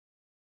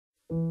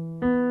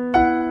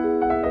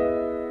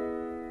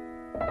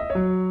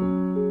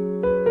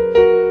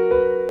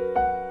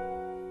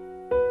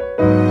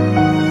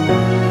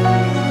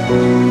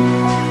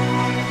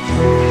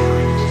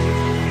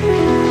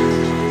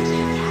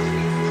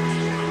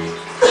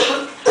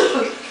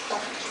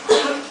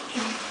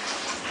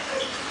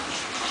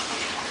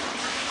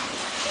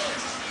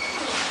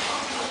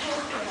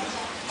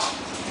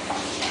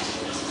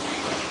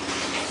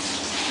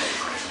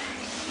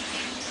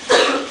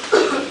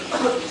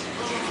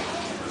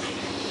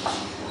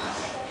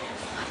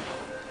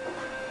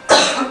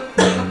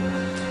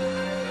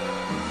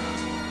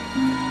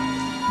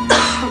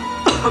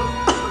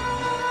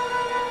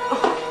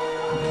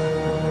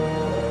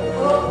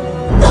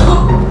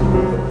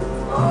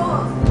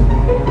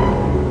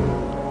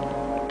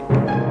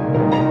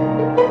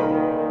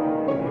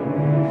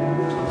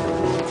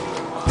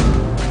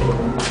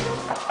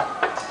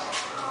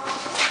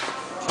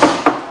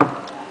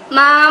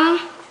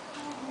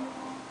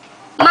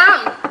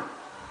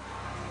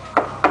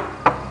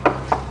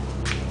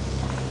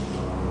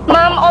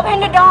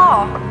the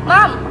door.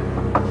 Mom.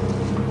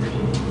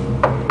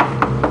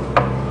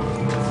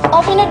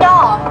 Open the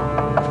door.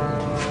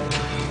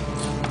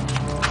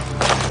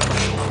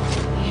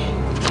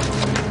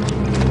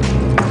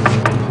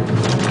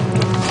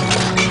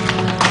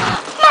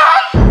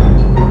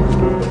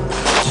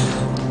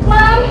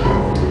 Mom.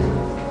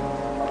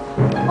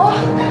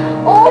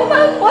 Oh,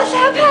 Mom, what's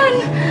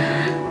happened?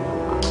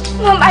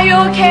 Mom, are you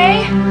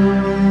okay?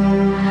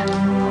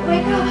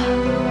 Wake up.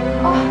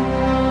 Oh,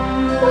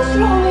 what's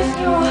wrong with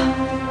you?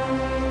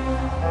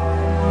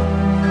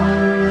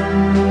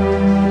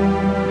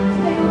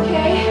 Are you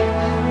okay?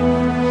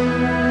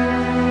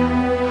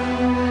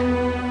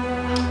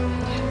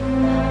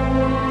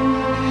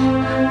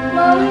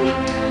 Mom,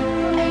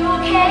 are you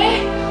okay?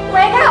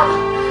 Wake up.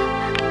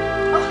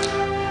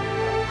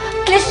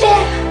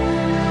 Listen.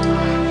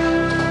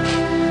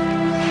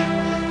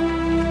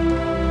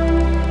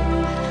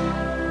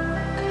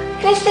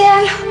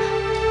 Christian!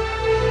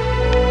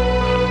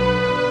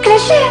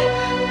 Christian!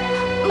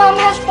 Mom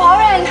has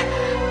fallen!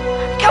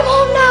 Come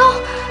home now!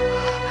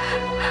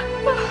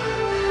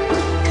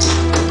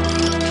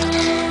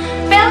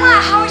 Bella,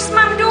 how is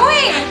Mom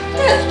doing?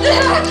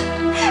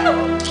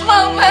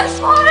 Mom has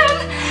fallen!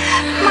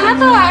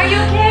 Mother, are you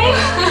okay?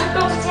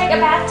 Go to take a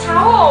bath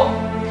towel.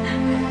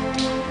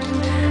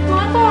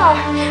 Mother,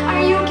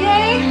 are you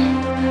okay?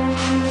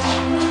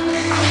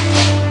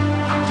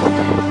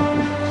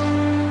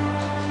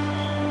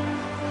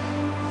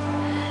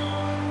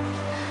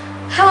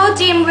 Hello,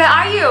 Jim, where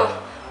are you?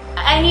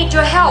 I need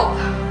your help.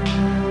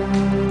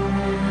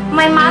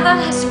 My mother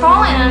has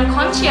fallen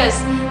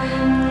unconscious.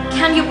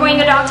 Can you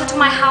bring a doctor to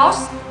my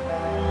house?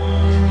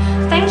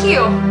 Thank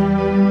you.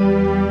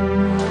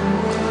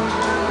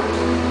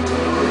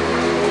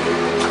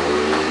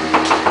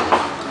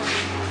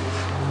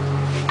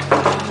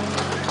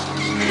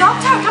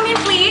 Doctor, come in,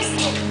 please.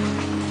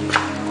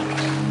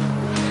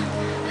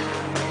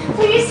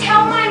 Please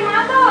help my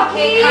mother,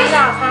 please. Calm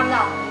down, calm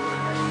down.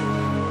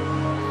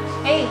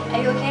 Hey,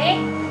 are you okay?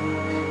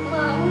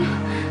 Mom.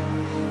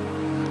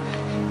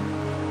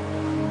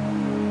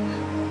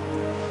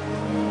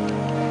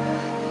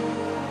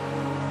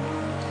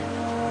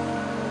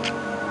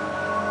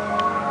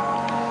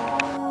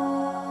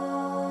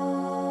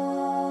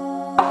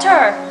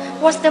 Doctor,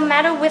 what's the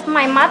matter with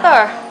my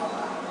mother?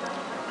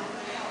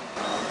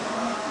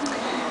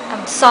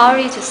 I'm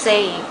sorry to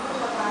say,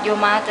 your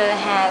mother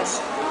has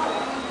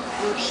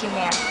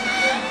leukemia.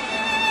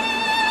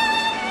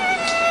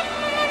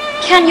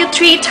 Can you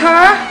treat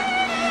her?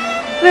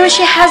 Will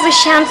she has a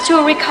chance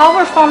to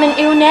recover from an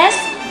illness?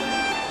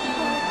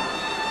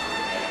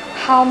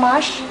 How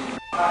much?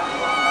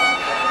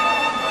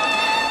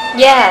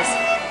 Yes,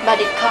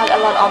 but it costs a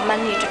lot of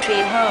money to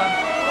treat her.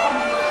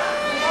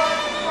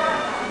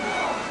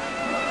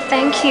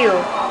 Thank you.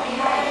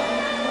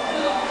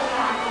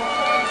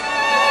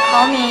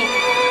 Call me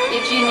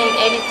if you need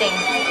anything.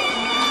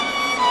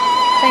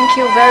 Thank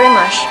you very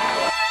much.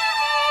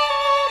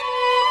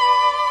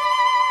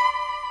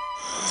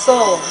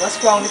 So,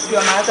 what's wrong with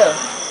your mother?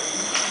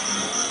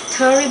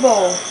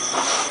 Terrible.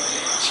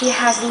 She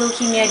has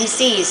leukemia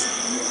disease.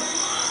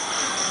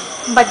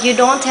 But you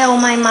don't tell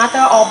my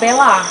mother or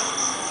Bella.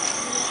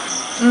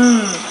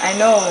 I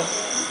know.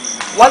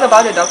 What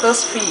about the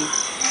doctor's fee?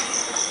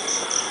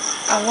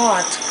 A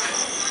lot.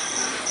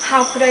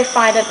 How could I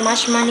find that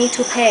much money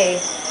to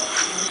pay?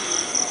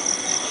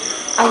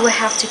 I will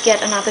have to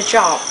get another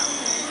job.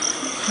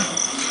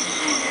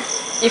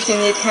 If you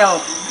need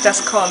help,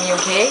 just call me,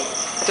 okay?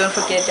 Don't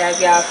forget that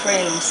we are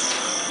friends.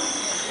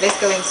 Let's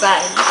go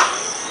inside.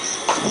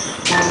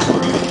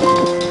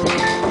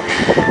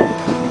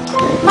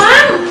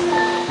 Mom!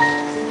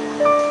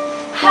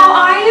 How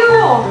are you?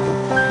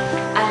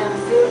 I am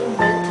feeling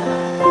better.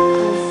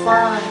 I'm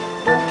fine.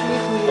 Don't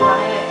treat me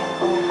like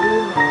an old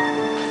woman.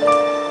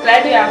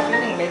 Glad you are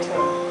feeling better.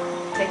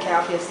 Take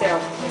care of yourself,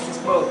 Mrs.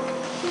 Brooke.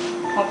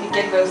 Hope you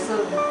get well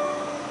soon.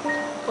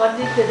 What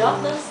did the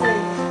doctor say?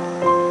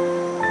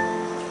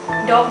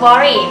 Don't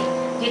worry.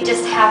 You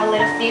just have a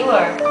little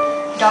fever.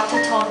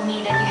 Doctor told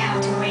me that you have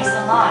to rest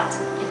a lot.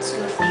 It's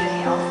good for your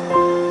health.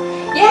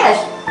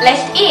 Yes,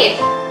 let's eat.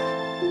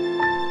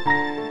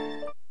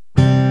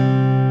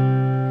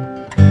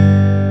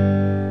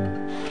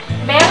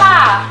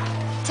 Bella,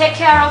 take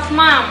care of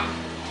Mom.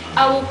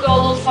 I will go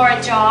look for a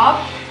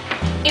job.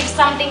 If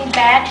something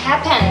bad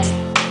happens,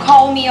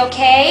 call me,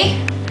 okay?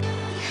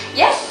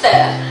 Yes,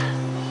 sir.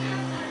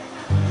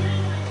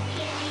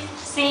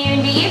 See you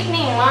in the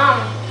evening,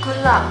 Mom.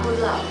 Good luck, good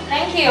luck.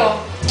 Thank you.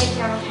 Take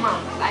care of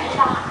Mom. Bye.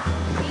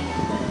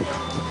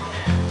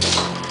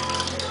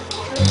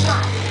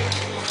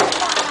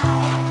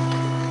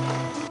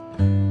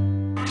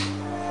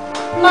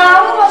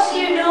 Mom, what's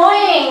you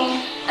doing?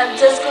 I'm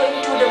just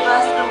going to the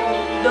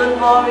bathroom. Don't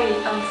worry,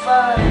 I'm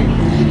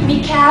fine.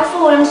 Be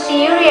careful, I'm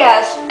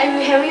serious. I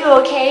will help you,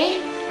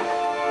 okay?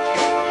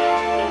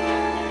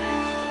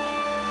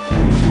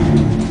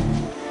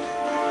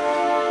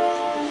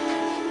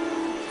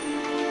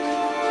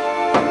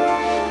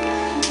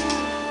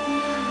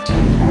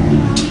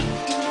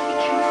 Be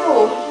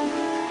careful.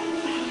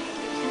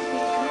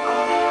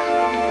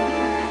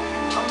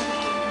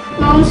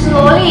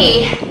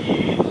 laundry.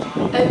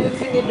 I will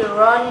finish the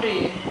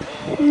laundry.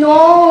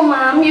 No,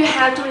 Mom, you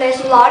have to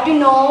rest a lot, you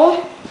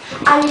know.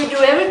 I will do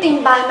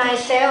everything by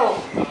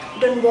myself.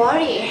 Don't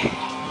worry.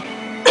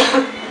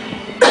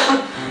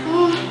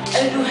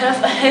 I do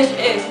have a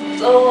headache,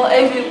 so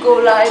I will go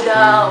lie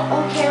down.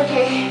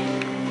 Okay.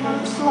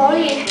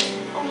 Slowly.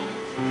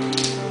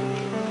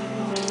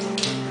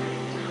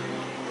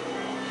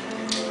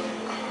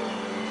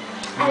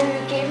 I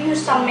will give you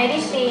some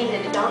medicine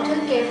that the doctor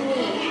gave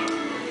me.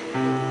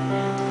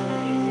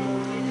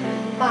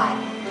 But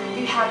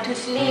you have to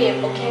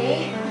sleep,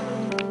 okay?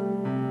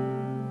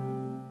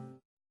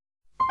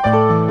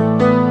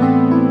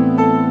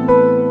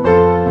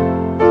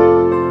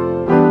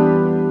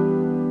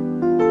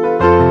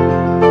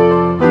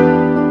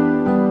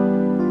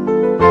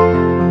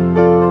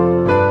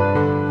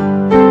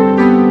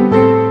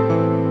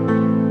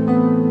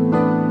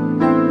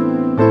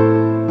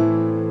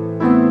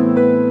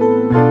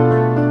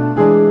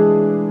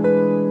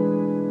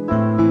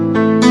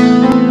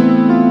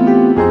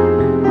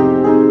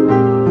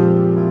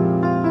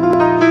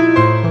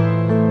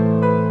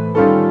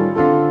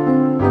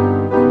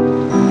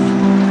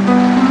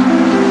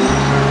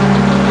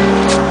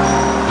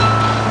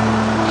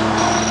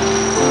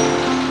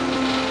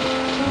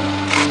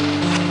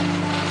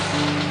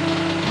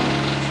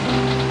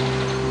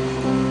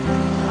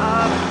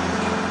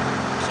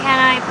 Can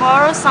I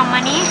borrow some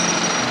money?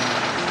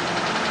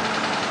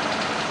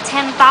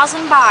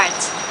 10,000 baht.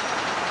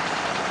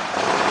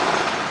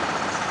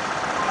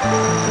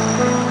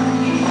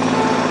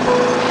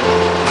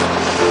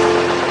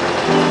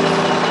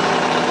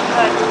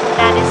 But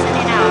that isn't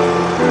enough.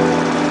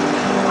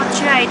 What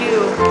should I do?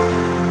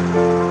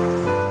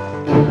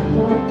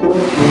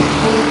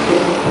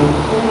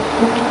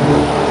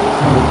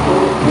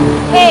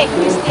 Hey,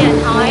 Christian,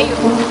 how are you?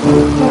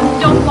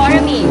 Don't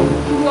bother me.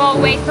 Go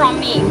away from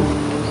me.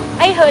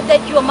 I heard that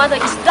your mother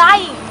is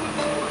dying.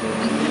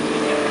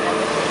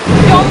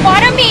 Don't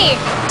bother me!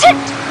 Tut!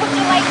 Would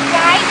you like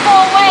guys go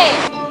away?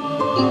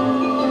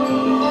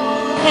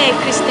 Hey,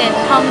 Kristen,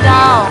 calm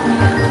down.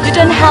 You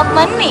don't have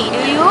money,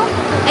 do you?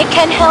 I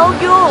can help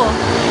you.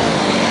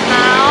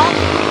 How?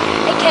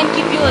 I can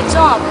give you a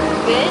job,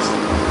 which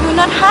will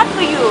not hard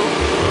for you.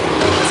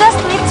 Just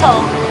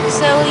little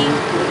selling,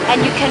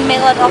 and you can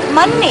make a lot of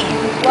money.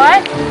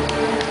 What?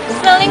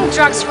 Selling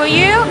drugs for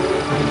you?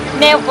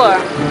 Never.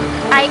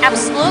 I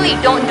absolutely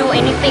don't do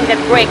anything that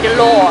break the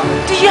law.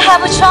 Do you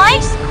have a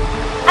choice?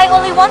 I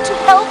only want to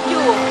help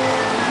you.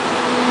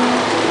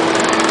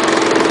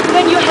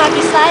 When you have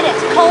decided,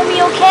 call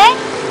me, okay?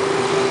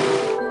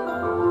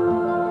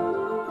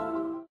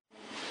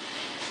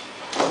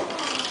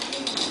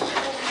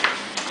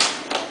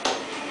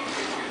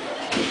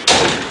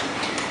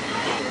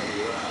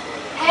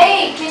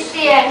 Hey,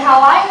 Christian, how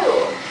are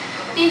you?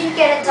 Did you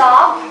get a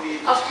job?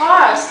 Of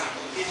course.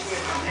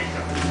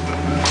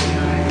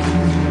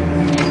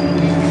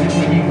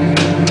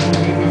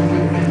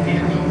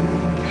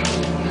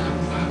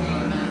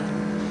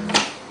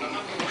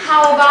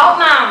 How about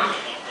Mom?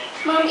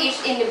 Mom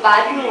is in the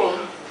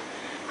bathroom.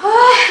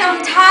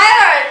 I'm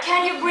tired.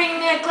 Can you bring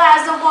me a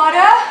glass of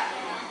water?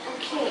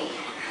 Okay.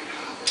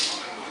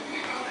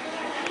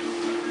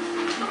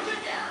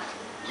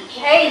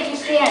 Hey,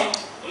 Christian.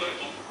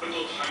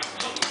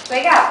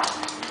 Wake up.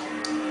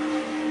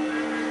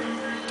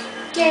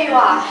 Here you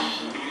are.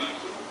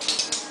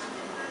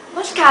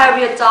 What kind of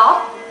your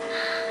job?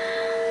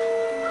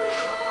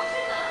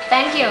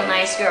 Thank you,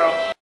 nice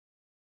girl.